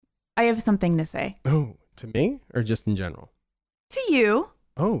I have something to say. Oh, to me or just in general? To you.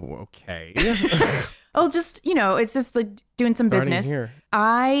 Oh, okay. Oh, just, it's just like doing some Starting business. here.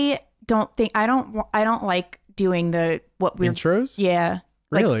 I don't like doing what we're Intros? Yeah.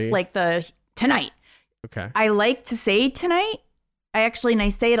 Really? Like the tonight. Okay. I like to say tonight. I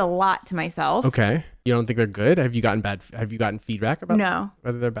say it a lot to myself. Okay. You don't think they're good? Have you gotten feedback about No.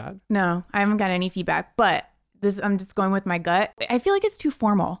 whether they're bad? No, I haven't gotten any feedback, but I'm just going with my gut. I feel like it's too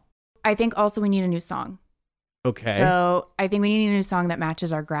formal. I think also we need a new song. Okay. So I think we need a new song that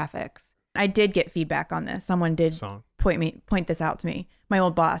matches our graphics. I did get feedback on this. Someone did point this out to me. My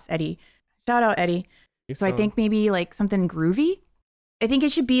old boss, Eddie. Shout out, Eddie. So I think maybe like something groovy. I think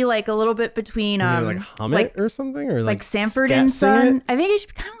it should be like a little bit between like hum it or something, or like Sanford and Son. I think it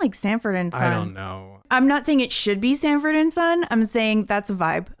should be kind of like Sanford and Son. I don't know. I'm not saying it should be Sanford and Son. I'm saying that's a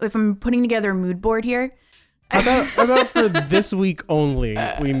vibe. If I'm putting together a mood board here. How about for this week only,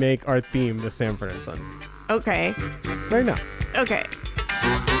 we make our theme the Sanford and Son? Okay. Right now. Okay.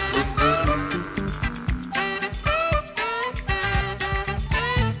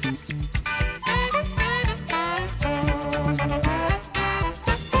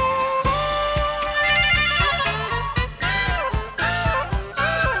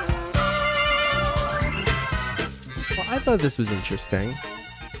 I thought this was interesting.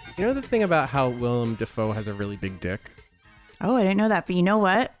 You know the thing about how Willem Dafoe has a really big dick? Oh, I didn't know that. But you know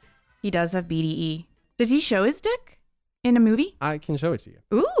what? He does have BDE. Does he show his dick in a movie? I can show it to you.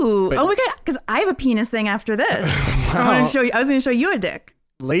 Ooh. Oh my God. Because I have a penis thing after this. Wow. I was going to show you a dick.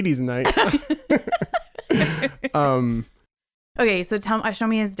 Ladies' night. Okay, so show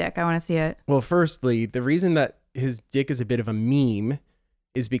me his dick. I want to see it. Well, firstly, the reason that his dick is a bit of a meme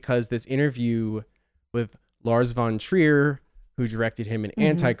is because this interview with Lars von Trier, who directed him in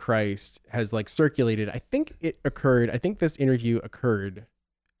Antichrist, has like circulated. I think this interview occurred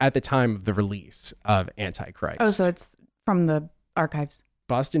at the time of the release of Antichrist. Oh, so it's from the archives.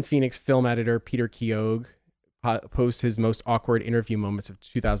 Boston Phoenix film editor Peter Keogh posts his most awkward interview moments of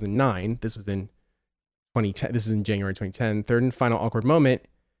 2009. This was in 2010. This is in January 2010. Third and final awkward moment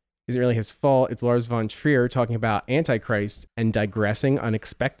isn't really his fault. It's Lars von Trier talking about Antichrist and digressing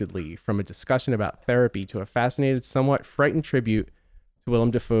unexpectedly from a discussion about therapy to a fascinated, somewhat frightened tribute to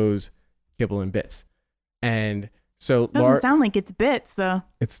Willem Dafoe's Kibble and Bits. And so doesn't sound like it's bits though.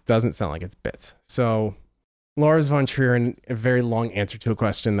 It doesn't sound like it's bits. So Lars von Trier, in a very long answer to a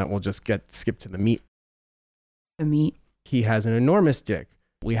question that will just get skipped to the meat. The meat. He has an enormous dick.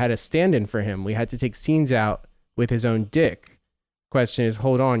 We had a stand-in for him. We had to take scenes out with his own dick. Question is,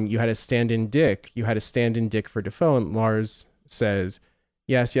 hold on, you had a stand-in dick. You had a stand-in dick for Dafoe. And Lars says,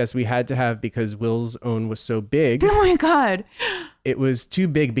 yes, we had to have because Will's own was so big. Oh my God. It was too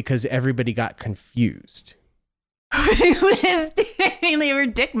big because everybody got confused. They were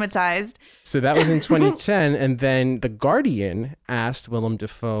dickmatized. So that was in 2010. And then The Guardian asked Willem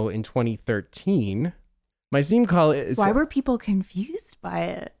Dafoe in 2013. My Zoom call is... Why were people confused by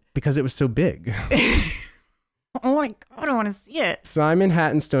it? Because it was so big. Oh my God, I want to see it. Simon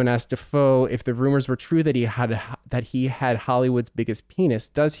Hattenstone asked Dafoe if the rumors were true that he had Hollywood's biggest penis.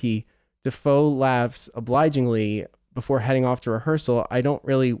 Does he? Dafoe laughs obligingly before heading off to rehearsal. I don't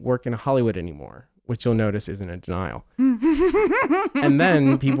really work in Hollywood anymore, which you'll notice isn't a denial. And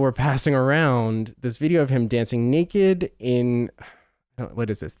then people were passing around this video of him dancing naked in, what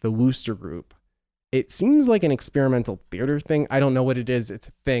is this? The Wooster Group. It seems like an experimental theater thing. I don't know what it is. It's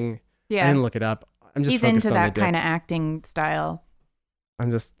a thing. Yeah. I didn't look it up. I'm just He's focused into on that the dick. kind of acting style.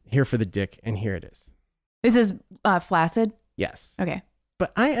 I'm just here for the dick, and here it is. This is flaccid? Yes. Okay.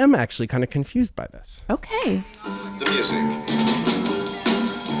 But I am actually kind of confused by this. Okay. The music.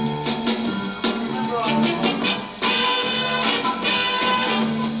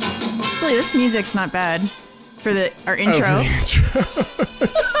 Actually, this music's not bad for our intro.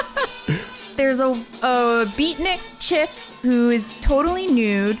 There's a beatnik chick who is totally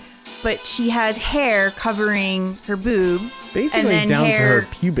nude, but she has hair covering her boobs. Basically and then down to her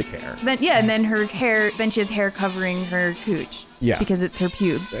pubic hair. And then her hair. Then she has hair covering her cooch. Yeah. Because it's her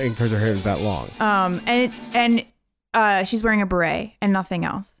pubes. Because her hair is that long. And she's wearing a beret and nothing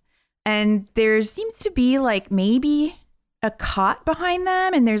else. And there seems to be like maybe a cot behind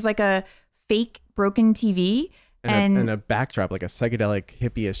them, and there's like a fake broken TV. And a backdrop, like a psychedelic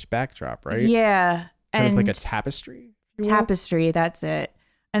hippie-ish backdrop, right? Yeah. Kind and of like a tapestry. if you will. Tapestry, that's it.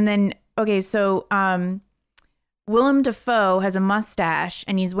 And then, okay, so Willem Dafoe has a mustache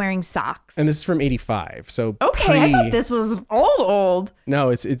and he's wearing socks. And this is from 85. So okay, I thought this was old. No,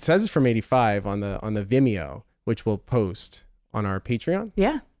 it says it's from 85 on the Vimeo, which we'll post on our Patreon.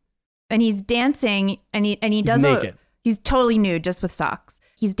 Yeah. And he's dancing and he He's does naked. he's totally nude just with socks.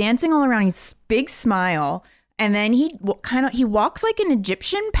 he's dancing all around. He's big smile. And then he walks like an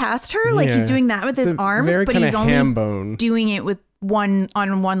Egyptian past her. Like he's doing that with his arms, but he's only doing it with one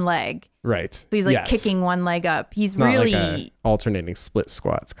leg. Right. So he's like kicking one leg up. He's not really like a alternating split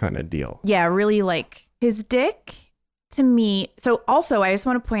squats kind of deal. Yeah, really like his dick to me. So also I just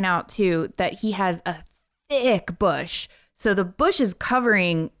want to point out too that he has a thick bush. So the bush is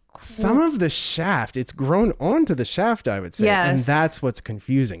covering some of the shaft. It's grown onto the shaft, I would say. Yes. And that's what's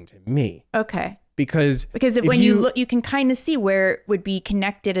confusing to me. Okay. Because when you look, you can kind of see where it would be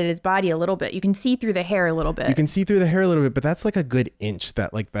connected at his body a little bit. You can see through the hair a little bit. You can see through the hair a little bit, but that's like a good inch.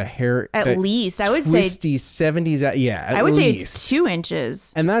 That like the hair at least I would say 70s. Yeah, I would say it's 2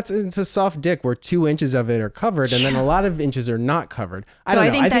 inches. And it's a soft dick where 2 inches of it are covered, and then a lot of inches are not covered. I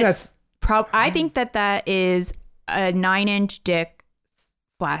don't know. I think that is a 9-inch dick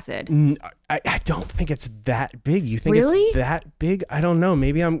flaccid. I don't think it's that big. You think really? It's that big? I don't know.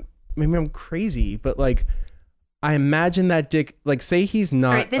 Maybe I'm crazy, but like I imagine that dick, like say he's not.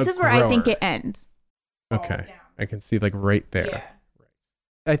 All right, this is where I think it ends. Okay. I can see like right there. Yeah.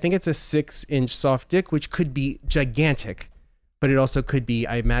 I think it's a 6-inch soft dick, which could be gigantic, but it also could be,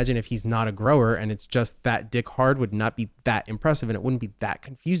 I imagine if he's not a grower and it's just that dick hard would not be that impressive and it wouldn't be that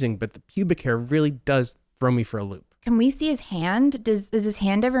confusing, but the pubic hair really does throw me for a loop. Can we see his hand? Is his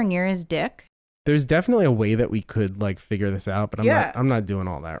hand ever near his dick? There's definitely a way that we could like figure this out, but I'm not doing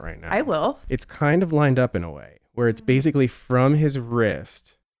all that right now. I will. It's kind of lined up in a way where it's basically from his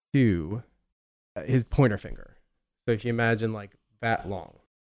wrist to his pointer finger. So if you imagine like that long.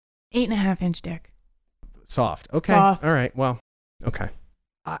 8.5-inch dick. Soft. Okay. Soft. All right. Well, okay.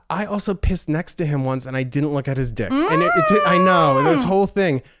 I also pissed next to him once and I didn't look at his dick. And I know this whole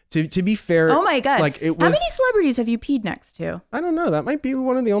thing, to be fair. Oh my God. Like it was. How many celebrities have you peed next to? I don't know. That might be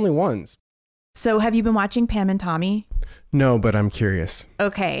one of the only ones. So have you been watching Pam and Tommy? No, but I'm curious.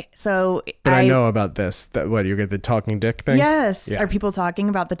 Okay, so but I know about this. That what you get the talking dick thing? Yes. Yeah. Are people talking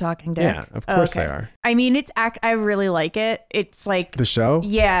about the talking dick? Yeah, of course they are. I mean, I really like it. It's like the show.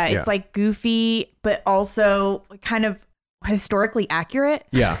 Yeah, it's like goofy, but also kind of historically accurate.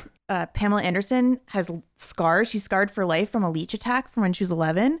 Yeah. Pamela Anderson has scars. She's scarred for life from a leech attack from when she was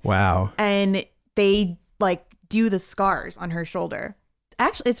 11. Wow. And they like do the scars on her shoulder.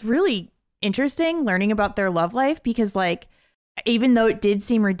 Actually, it's really interesting learning about their love life because like even though it did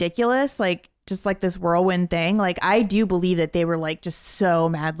seem ridiculous, like just like this whirlwind thing, like I do believe that they were like just so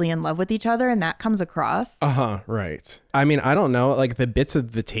madly in love with each other, and that comes across. Right. I mean, I don't know, like the bits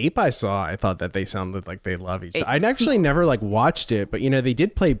of the tape I saw, I thought that they sounded like they love each other. I'd actually never like watched it, but you know, they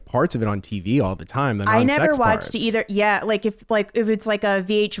did play parts of it on TV all the time. I never watched it either. Yeah, like if it's like a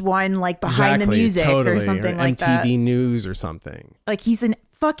VH1 like behind the music or something like that. MTV News or something. Like he's an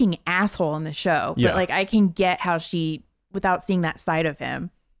fucking asshole in the show, but like I can get how she, without seeing that side of him,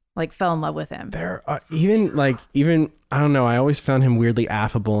 like fell in love with him. There even I don't know, I always found him weirdly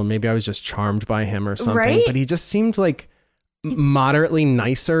affable, and maybe I was just charmed by him or something, right? But he just seemed like moderately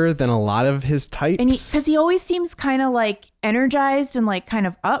nicer than a lot of his types. And because he always seems kind of like energized and like kind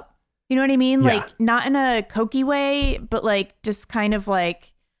of up, you know what I mean? Yeah. Like not in a cokey way, but like just kind of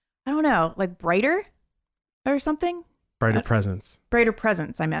like, I don't know, like brighter or something. Brighter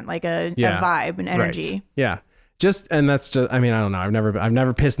presence, I meant like a vibe and energy. Right. Yeah. And that's just, I mean, I don't know. I've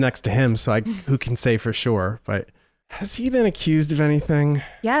never pissed next to him, so who can say for sure, but has he been accused of anything?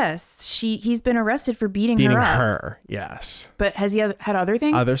 Yes. He's been arrested for beating her up. Yes. But has he had other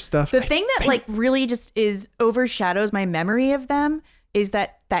things? Other stuff? The thing that like really just overshadows my memory of them is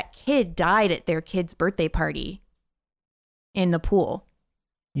that kid died at their kid's birthday party in the pool.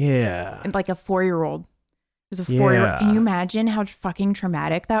 Yeah. And like a 4-year-old. It was a 4-year-old. Can you imagine how fucking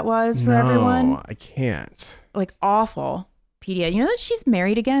traumatic that was for everyone? No, I can't. Like awful. Pedia. You know that she's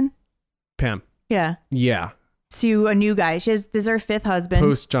married again? Pam. Yeah. Yeah. To a new guy. This is her 5th husband.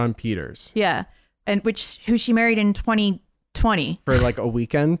 Post John Peters. Yeah. And who she married in 2020. For like a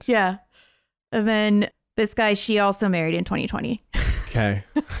weekend? Yeah. And then this guy she also married in 2020. Okay.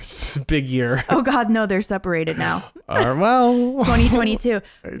 It's a big year. Oh God, no, they're separated now. Well. 2022.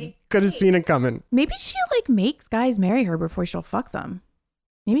 I could have seen it coming. Maybe she like makes guys marry her before she'll fuck them.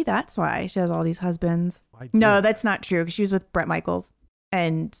 Maybe that's why she has all these husbands. No, that's not true. Because she was with Bret Michaels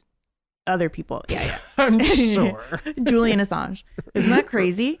and other people. Yeah. I'm sure. Julian Assange. Isn't that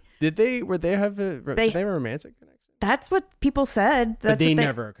crazy? Did they have a romantic connection? That's what people said. But they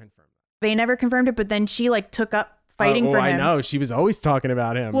never confirmed it. They never confirmed it, but then she like took up fighting for him. I know. She was always talking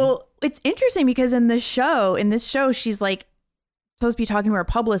about him. Well, it's interesting because in this show, she's like supposed to be talking to her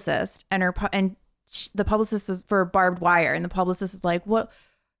publicist, and the publicist was for Barbed Wire, and the publicist is like, what?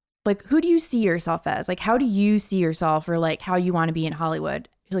 Like, who do you see yourself as? Like, how do you see yourself, or like how you want to be in Hollywood?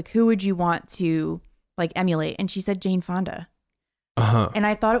 like, who would you want to like emulate? And she said Jane Fonda. Uh-huh. And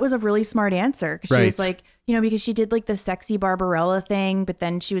I thought it was a really smart answer because she was like, you know, because she did like the sexy Barbarella thing, but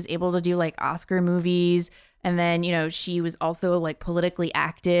then she was able to do like Oscar movies. And then, you know, she was also like politically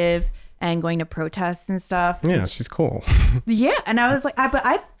active and going to protests and stuff. Yeah, she's cool. Yeah. And I was like, but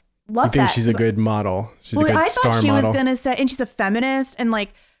I love that. I think she's a good model. She's a good star model. I thought she was going to say, and she's a feminist and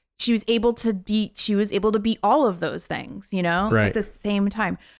like she was able to be all of those things, you know, at the same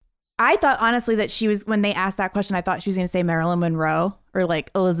time. I thought honestly that she was, when they asked that question, I thought she was going to say Marilyn Monroe or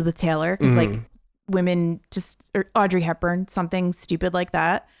like Elizabeth Taylor because like women just, or Audrey Hepburn, something stupid like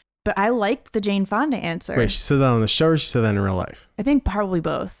that. But I liked the Jane Fonda answer. Wait, she said that on the show or she said that in real life? I think probably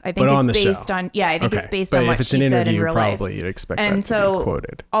both. I think it's based on, I think it's based on what she said in real life. Probably you'd expect that to be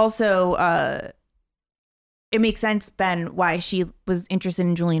quoted. Also, it makes sense then why she was interested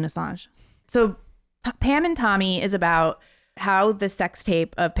in Julian Assange. So Pam and Tommy is about how the sex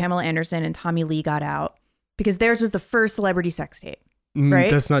tape of Pamela Anderson and Tommy Lee got out, because theirs was the first celebrity sex tape, right?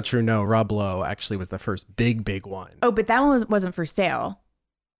 That's not true. No, Rob Lowe actually was the first big one. Oh, but that one wasn't for sale.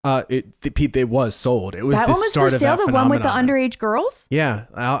 It was sold. It was that the one was start for of sale, that the one with the underage girls. Yeah,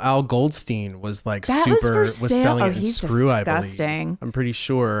 Al Goldstein was like that was selling it in Screw. Disgusting. I believe. I'm pretty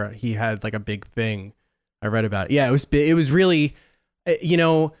sure he had like a big thing. I read about it. Yeah, it was really, you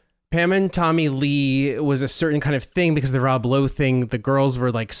know, Pam and Tommy Lee was a certain kind of thing because the Rob Lowe thing, the girls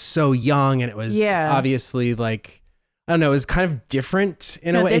were like so young and it was obviously like, I don't know, it was kind of different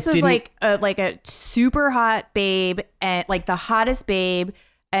in a way. This was like a super hot babe and like the hottest babe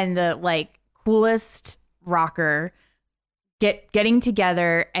and the like coolest rocker getting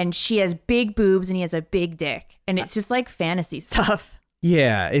together, and she has big boobs and he has a big dick, and it's just like fantasy stuff.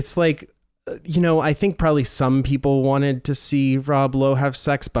 Yeah, it's like, you know, I think probably some people wanted to see Rob Lowe have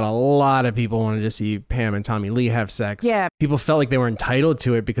sex, but a lot of people wanted to see Pam and Tommy Lee have sex. Yeah. People felt like they were entitled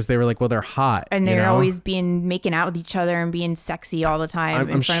to it because they were like, well, they're hot. And they're always making out with each other and being sexy all the time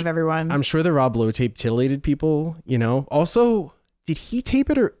in front of everyone. I'm sure the Rob Lowe tape titillated people, you know. Also, did he tape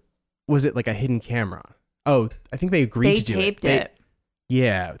it or was it like a hidden camera? Oh, I think they agreed to do it. They taped it.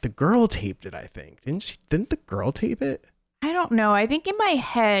 Yeah, the girl taped it, I think. Didn't the girl tape it? I don't know. I think in my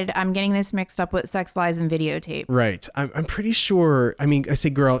head, I'm getting this mixed up with Sex, Lies, and Videotape. Right. I'm pretty sure. I mean, I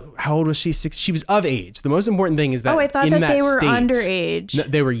say girl, how old was she? She was of age. The most important thing is that I thought in that they were state, underage. No,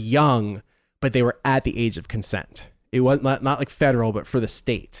 they were young, but they were at the age of consent. It was not like federal, but for the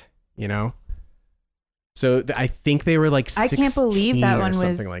state, you know? So I think they were like 16 I can't believe that one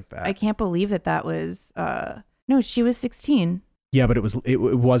something like that. I can't believe that was, no, she was 16. Yeah, but it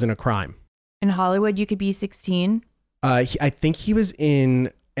wasn't a crime. In Hollywood, you could be 16. I think he was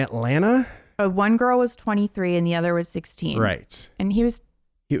in Atlanta. One girl was 23 and the other was 16. Right. And it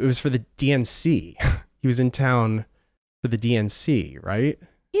was for the DNC. He was in town for the DNC, right?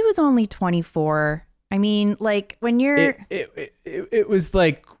 He was only 24. I mean, like when you're... It was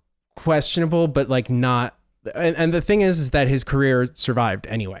like questionable, but like not... And the thing is that his career survived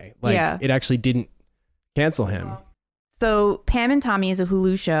anyway. Like it actually didn't cancel him. So Pam and Tommy is a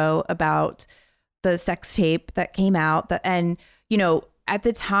Hulu show about the sex tape that came out, and you know, at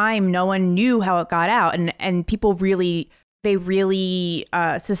the time no one knew how it got out, and people really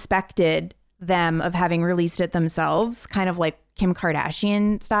suspected them of having released it themselves, kind of like Kim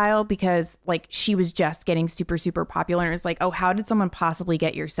Kardashian style, because like she was just getting super, super popular, and it was like, oh, how did someone possibly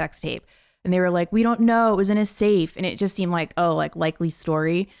get your sex tape? And they were like, we don't know, it was in a safe. And it just seemed like, oh, like likely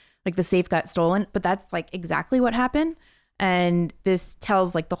story, like the safe got stolen, but that's like exactly what happened. And this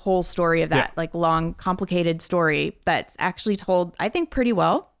tells like the whole story of that like long, complicated story that's actually told, I think, pretty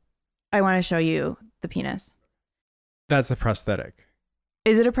well. I want to show you the penis. That's a prosthetic.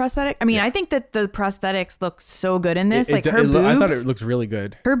 Is it a prosthetic? I mean, I think that the prosthetics look so good in this. Her boobs. I thought it looked really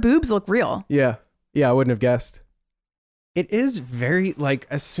good. Her boobs look real. Yeah. Yeah, I wouldn't have guessed. It is very, like,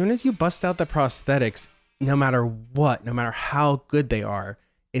 as soon as you bust out the prosthetics, no matter what, no matter how good they are,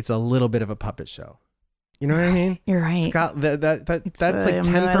 it's a little bit of a puppet show. You know what I mean? You're right. It's got that's like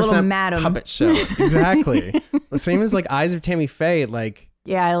 10% puppet show. Exactly. The same as like Eyes of Tammy Faye. Like,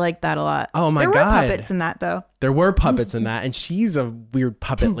 yeah, I like that a lot. Oh my God. There were puppets in that though. There were puppets in that, and she's a weird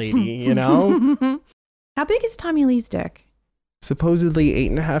puppet lady, you know? How big is Tommy Lee's dick? Supposedly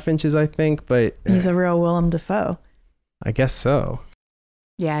 8.5 inches, I think, but he's a real Willem Dafoe. I guess so.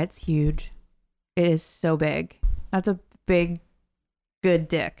 Yeah, it's huge. It is so big. That's a big, good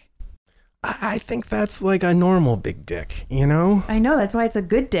dick. I think that's like a normal big dick, you know? I know, that's why it's a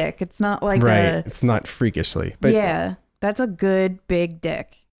good dick. It's not like it's not freakishly. But yeah, that's a good big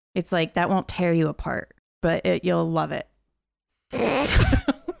dick. It's like, that won't tear you apart, but you'll love it.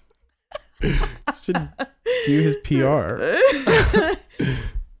 Should do his PR.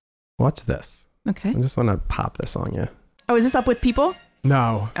 Watch this. Okay. I just want to pop this on you. Oh, is this Up with People?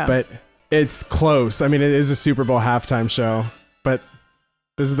 No, but it's close. I mean, it is a Super Bowl halftime show, but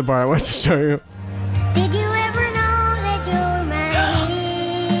this is the part I want to show you. Did you ever know that you're my hero?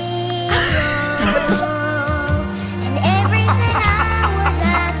 And everything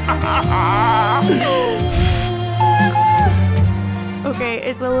I would like to be. Okay,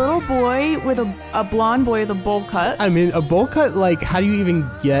 it's a little boy with a blonde boy with a bowl cut. I mean, a bowl cut, like, how do you even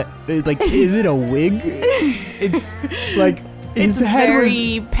get, like, is it a wig? It's, like, his head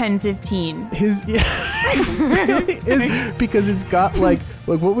very Pen 15. His, yeah, it is, because it's got, like,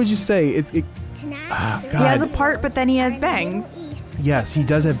 what would you say? God. He has a part, but then he has bangs. Yes, he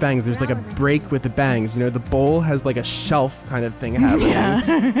does have bangs. There's like a break with the bangs. You know, the bowl has like a shelf kind of thing happening.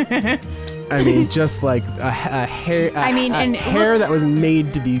 Yeah. I mean, just like a hair. Hair that was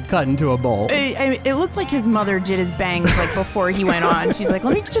made to be cut into a bowl. It looks like his mother did his bangs like before he went on. She's like,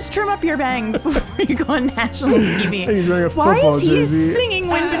 "Let me just trim up your bangs before you go on national TV." And he's wearing a Why football is he jersey. singing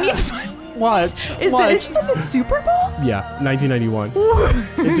 "Wind Beneath My..." Watch. Is this the Super Bowl? Yeah, 1991.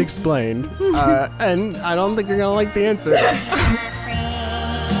 It's explained, and I don't think you're gonna like the answer.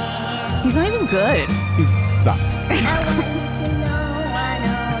 He's not even good. He sucks.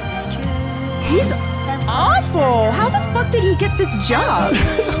 He's awful. How the fuck did he get this job?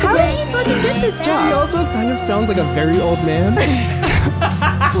 How did he fucking get this He job? also kind of sounds like a very old man.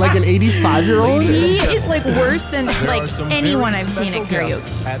 Like an 85-year-old. He is like worse than like anyone I've seen at karaoke.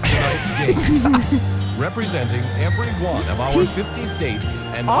 At tonight's game. Representing every one of our 50 states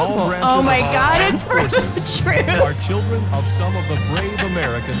and all Awful. branches Oh my of our God, armed it's for forces the truth. are children of some of the brave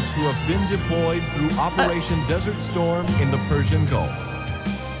Americans who have been deployed through Operation Desert Storm in the Persian Gulf.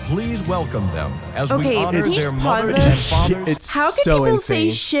 Please welcome them as we Okay, honor can you their just pause mothers this? and fathers. It's How can so people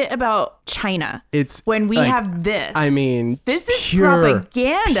insane. say shit about China It's when we like, have this? I mean, this is pure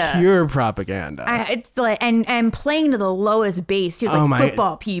propaganda. Pure propaganda. It's like and playing to the lowest base. He was like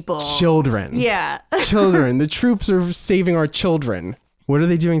football people, Children. Yeah, Children. The troops are saving our children. What are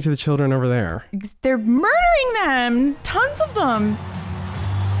they doing to the children over there? they're murdering them. Tons of them.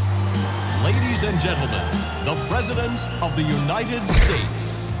 Ladies and gentlemen, the President of the United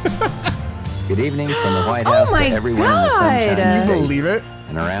States. Good evening from the White House Oh my to everyone God. in the Sunshine Can you State believe it?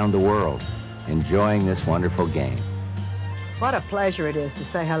 and around the world enjoying this wonderful game. What a pleasure it is to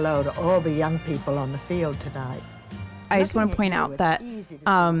say hello to all the young people on the field tonight. I just want to point out that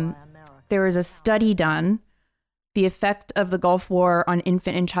there was a study done, the effect of the Gulf War on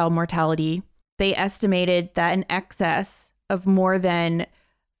infant and child mortality. They estimated that in excess of more than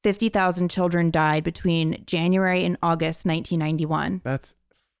 50,000 children died between January and August 1991. That's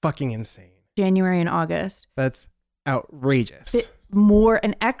fucking insane. January and August. That's outrageous.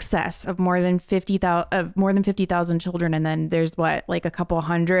 An excess of more than 50,000 children, and then there's like a couple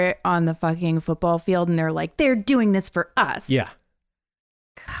hundred on the fucking football field, and they're like, they're doing this for us. Yeah.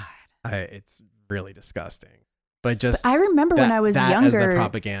 God. It's really disgusting. But just I remember when I was younger, as the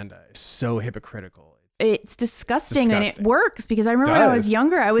propaganda is so hypocritical. It's disgusting, and it works because I remember when I was does.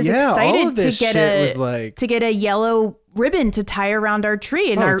 younger, I was all excited of this to get shit was like, to get a yellow ribbon to tie around our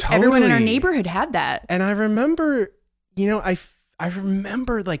tree, and everyone in our totally. neighborhood had that. And I remember, I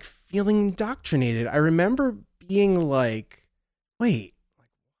remember like feeling indoctrinated. I remember being like, wait,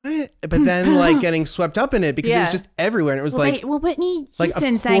 what? But then like getting swept up in it because it was just everywhere. And it was Whitney like,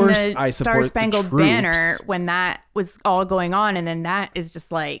 Houston of sang course the I support Star Spangled the Banner troops. when that was all going on. And then that is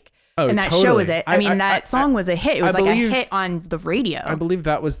just like, Oh, and that totally. show was it. I mean, that song was a hit. It was like a hit on the radio. I believe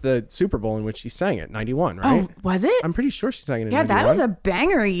that was the Super Bowl in which she sang it, 91, right? Oh, was it? I'm pretty sure she sang it in Yeah, 91. that was a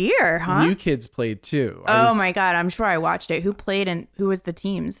banger year, huh? New Kids played too. Oh my God, I'm sure I watched it. Who played and who was the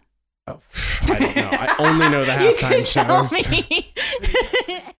teams? Oh, I don't know. I only know the You halftime can tell shows. me.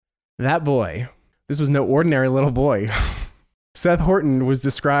 That boy, this was no ordinary little boy. Seth Horton was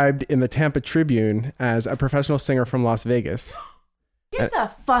described in the Tampa Tribune as a professional singer from Las Vegas. Get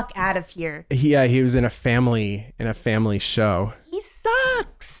the fuck out of here. He was in a family show. He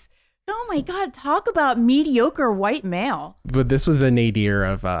sucks. Oh my God, talk about mediocre white male. But this was the nadir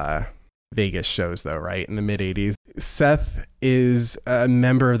of Vegas shows, though, right? In the mid 80s. Seth is a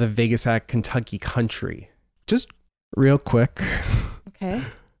member of the Vegas act Kentucky Country. Just real quick. Okay.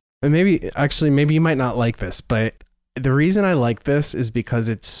 And maybe you might not like this, but the reason I like this is because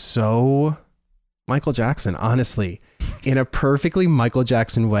it's so Michael Jackson, honestly, in a perfectly Michael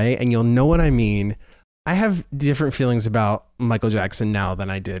Jackson way. And you'll know what I mean. I have different feelings about Michael Jackson now than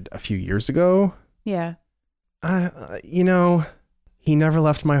I did a few years ago. Yeah. He never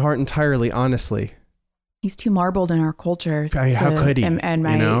left my heart entirely, honestly. He's too marbled in our culture. How could he? And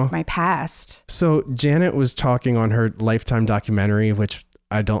my past. So Janet was talking on her Lifetime documentary, which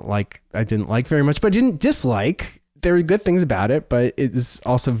I didn't like very much, but I didn't dislike. There were good things about it, but it is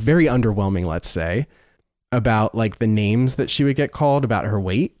also very underwhelming, let's say, about like the names that she would get called about her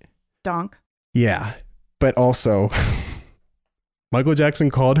weight. Donk. Yeah. But also Michael Jackson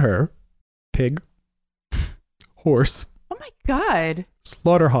called her pig, horse, Oh my God.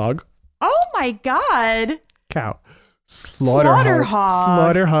 slaughter hog, Oh my God. cow. Slaughter hog.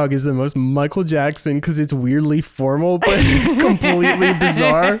 Slaughter hog is the most Michael Jackson because it's weirdly formal but completely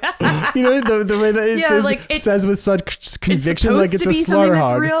bizarre. You know the way that it says with such conviction, like it's a slaughter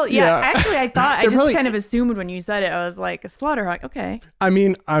hog. Real. Yeah, actually, I thought I just kind of assumed when you said it, I was like a slaughter hog. Okay. I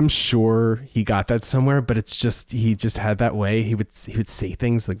mean, I'm sure he got that somewhere, but it's just he just had that way. He would say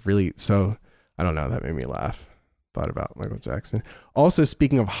things like really. So I don't know. That made me laugh. Thought about Michael Jackson. Also,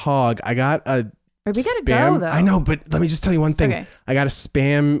 speaking of hog, I got a. We gotta spam. go though. I know, but let me just tell you one thing. Okay. I got a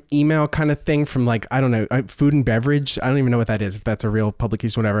spam email kind of thing from like, I don't know, Food and Beverage. I don't even know what that is, if that's a real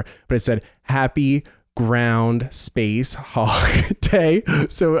publication, whatever. But it said, Happy Ground Space Hog Day.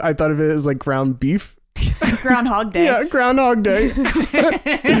 So I thought of it as like ground beef. Groundhog Day. Yeah, Groundhog Day.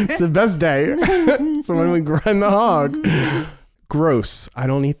 It's the best day. So when we grind the hog. Gross. I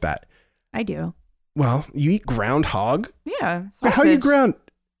don't eat that. I do. Well, you eat groundhog? Yeah. How you sausage. ground?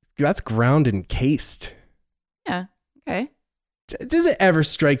 That's ground encased. Yeah. Okay. Does it ever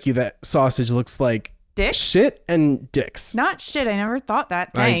strike you that sausage looks like Dick? shit and dicks? Not shit. I never thought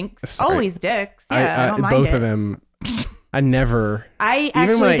that. Thanks. Sorry. Always dicks. Yeah, I don't mind both it. of them. I never. I Even when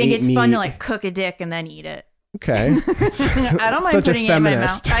actually I think eat it's fun meat- to like cook a dick and then eat it. Okay. I don't mind Such putting a it in my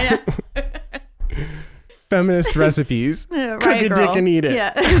mouth. feminist. I know. Feminist recipes. Yeah, Cook right, a girl. dick and eat it.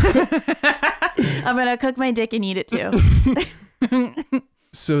 Yeah. I'm gonna cook my dick and eat it too.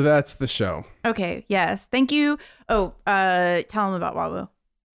 So that's the show. Okay. Yes. Thank you. Oh, tell them about Wawu.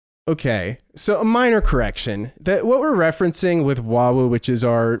 Okay. So a minor correction. That what we're referencing with Wawu, which is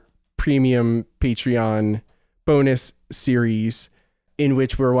our premium Patreon bonus series in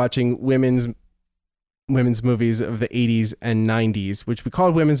which we're watching women's movies of the 80s and 90s, which we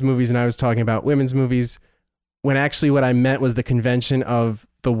called women's movies, and I was talking about women's movies when actually what I meant was the convention of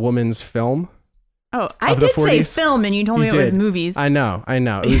the woman's film. Oh, I Of the did say 40s? film and you told me You it was did. movies. I know.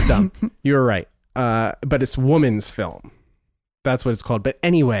 It was dumb. You were right. But it's woman's film. That's what it's called. But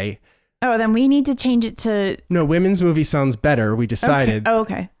anyway, Oh, then we need to change it to. no, women's movie sounds better. We decided. Okay. Oh,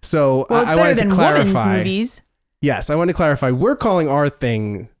 okay. So Well, it's I better wanted than to women's clarify. movies. Yes, I want to clarify. We're calling our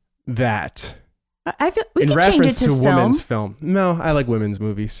thing that I feel we in can change it reference to to film. women's film. No, I like women's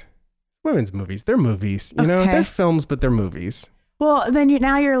movies. Women's movies. They're movies. You know, Okay. they're films, but they're movies. Well, then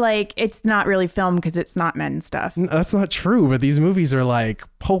now you're like, it's not really film because it's not men's stuff. No, that's not true, but these movies are like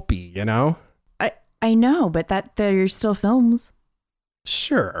pulpy, you know? I know, but they're still films.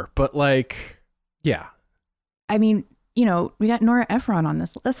 Sure, but like, yeah, I mean, you know, we got Nora Ephron on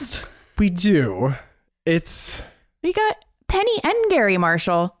this list. we do. It's. We got Penny and Gary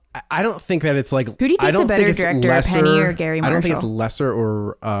Marshall. I don't think that it's like. Who do you I think's a don't better think it's director, lesser, Penny or Gary I don't think it's Marshall? lesser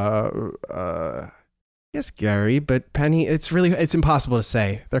or yes, Gary, but Penny. It's impossible to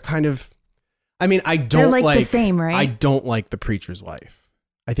say. They're kind of. I mean, I don't They're like the same, right? I don't like The Preacher's Wife.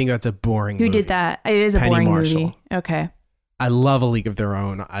 I think that's a boring. Who movie. did that? It is a Penny boring Marshall. movie. Okay. I love A League of Their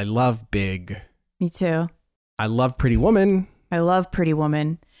Own. I love Big. Me too. I love Pretty Woman. I love Pretty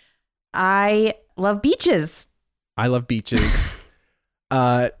Woman. I love Beaches. I love Beaches.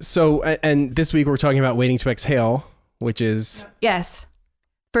 And this week we're talking about Waiting to Exhale, which is, Yes.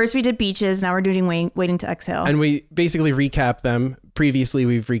 First we did Beaches. Now we're doing Waiting to Exhale. and we basically recap them. Previously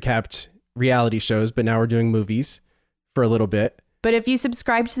we've recapped reality shows, but now we're doing movies for a little bit But if you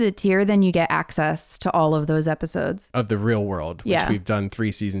subscribe to the tier, then you get access to all of those episodes. of The Real World, which Yeah. we've done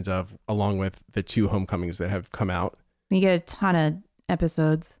 3 seasons of, along with the 2 homecomings that have come out. You get a ton of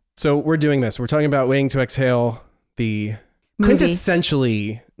episodes. So we're doing this. We're talking about Waiting to Exhale, the Movie.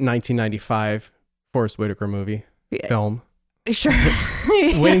 quintessentially 1995 Forrest Whitaker movie Yeah. film. Sure.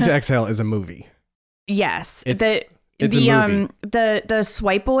 Waiting to Exhale is a movie. Yes. It's a the movie. the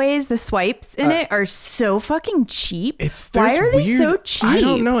swipe aways, the swipes in it are so fucking cheap. Why Why are they so cheap? I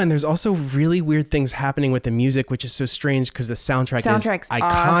don't know. And there's also really weird things happening with the music, which is so strange because the soundtrack Soundtrack's is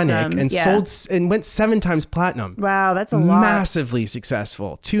iconic awesome. and Yeah. sold and went 7 times platinum. Wow, that's a lot. Massively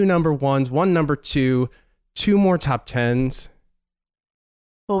successful. 2 number 1s, 1 number 2, 2 more top 10s.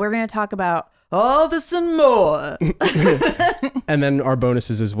 Well, we're going to talk about all this and more And then our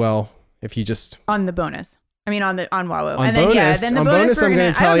bonuses as well. If you just on the bonus. I mean, on Wawu. On And then, bonus- then the on bonus, bonus, we're I'm gonna,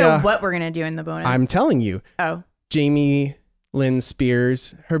 gonna tell I don't know ya- what we're going to do in the bonus. I'm telling you, oh. Jamie Lynn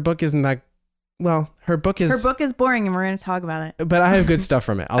Spears, her book isn't that well, her book is Her book is boring and we're going to talk about it. but I have good stuff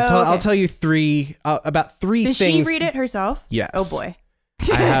from it. I'll Oh, okay. tell you 3 about 3 Does things. she read it herself? Yes. Oh boy.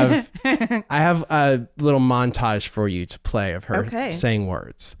 I have a little montage for you to play of her saying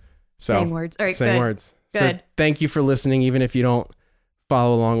words. So saying words. All right, saying good. words. Good. So thank you for listening, even if you don't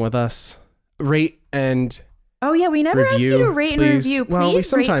follow along with us. Rate and oh yeah, we never ask you to rate and review. Please well, we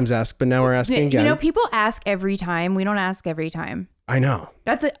sometimes ask, but now we're asking again. You know, people ask every time. We don't ask every time. I know.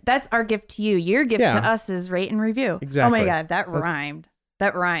 That's our gift to you. Your gift to us is rate and review. Exactly. Oh my God, that rhymed.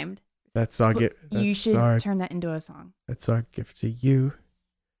 That rhymed. That's our gift. You should turn that into a song. That's our gift to you.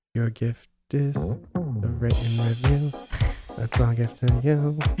 Your gift is the rate and review. That's our gift to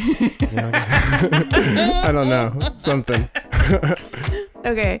you. I don't know. Something.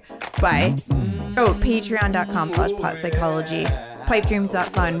 Okay. Bye. Oh, patreon.com/potpsychology.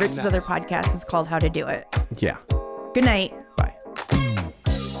 Pipedreams.fun. Rich's other podcast is called How to Do It. Yeah. Good night.